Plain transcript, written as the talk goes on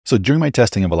So during my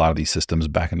testing of a lot of these systems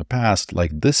back in the past,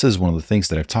 like this is one of the things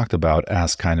that I've talked about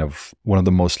as kind of one of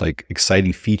the most like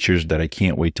exciting features that I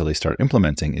can't wait till they start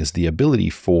implementing is the ability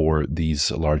for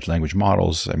these large language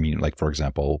models. I mean, like for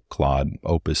example, Claude,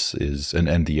 Opus is,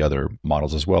 and the other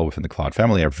models as well within the Claude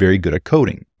family are very good at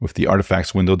coding. With the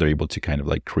artifacts window, they're able to kind of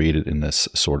like create it in this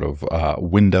sort of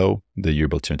window that you're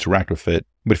able to interact with it.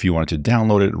 But if you wanted to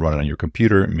download it, run it on your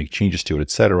computer, make changes to it,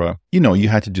 etc., you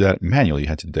had to do that manually. You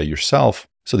had to do that yourself.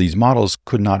 So these models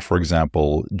could not, for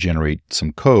example, generate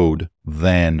some code,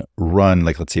 then run,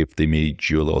 like, let's say if they made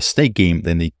you a little snake game,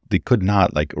 then they could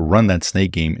not like run that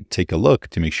snake game, take a look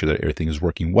to make sure that everything is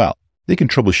working well. They can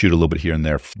troubleshoot a little bit here and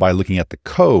there by looking at the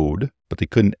code, but they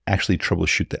couldn't actually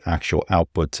troubleshoot the actual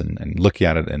outputs and look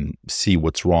at it and see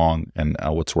what's wrong and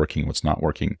what's working, what's not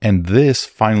working. And this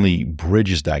finally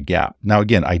bridges that gap. Now,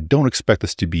 again, I don't expect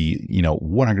this to be,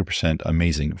 100%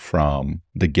 amazing from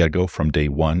the get-go, from day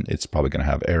one. It's probably going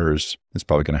to have errors. It's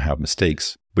probably going to have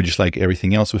mistakes. But just like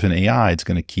everything else within AI, it's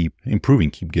going to keep improving,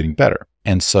 keep getting better.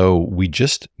 And so we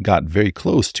just got very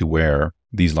close to where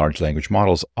these large language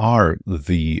models are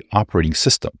the operating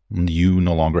system. You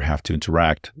no longer have to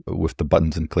interact with the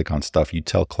buttons and click on stuff. You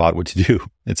tell Claude what to do.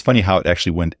 It's funny how it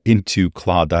actually went into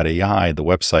Claude.ai, the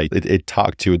website. It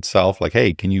talked to itself like,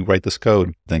 hey, can you write this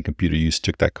code? Then Computer Use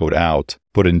took that code out,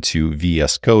 put it into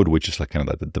VS Code, which is like kind of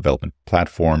like the development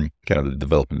platform, kind of the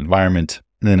development environment.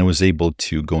 And then it was able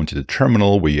to go into the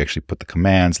terminal where you actually put the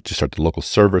commands to start the local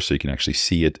server so you can actually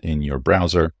see it in your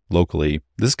browser locally.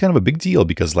 This is kind of a big deal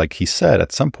because like he said,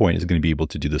 at some point it's going to be able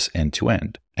to do this end to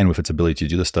end. And with its ability to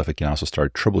do this stuff, it can also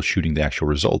start troubleshooting the actual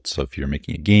results. So if you're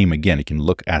making a game, again, it can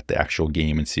look at the actual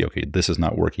game and see, okay, this is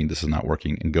not working,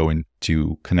 and go in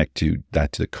to connect to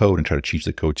that to the code and try to change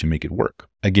the code to make it work.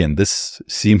 Again, this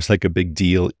seems like a big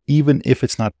deal, even if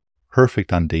it's not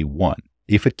perfect on day one.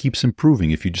 If it keeps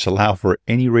improving, if you just allow for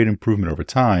any rate improvement over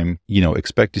time,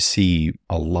 expect to see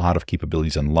a lot of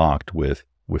capabilities unlocked with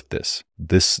this.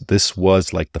 This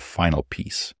was like the final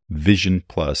piece. Vision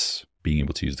plus being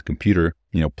able to use the computer,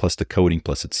 plus the coding,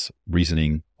 plus its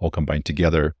reasoning all combined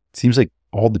together. It seems like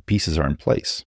all the pieces are in place.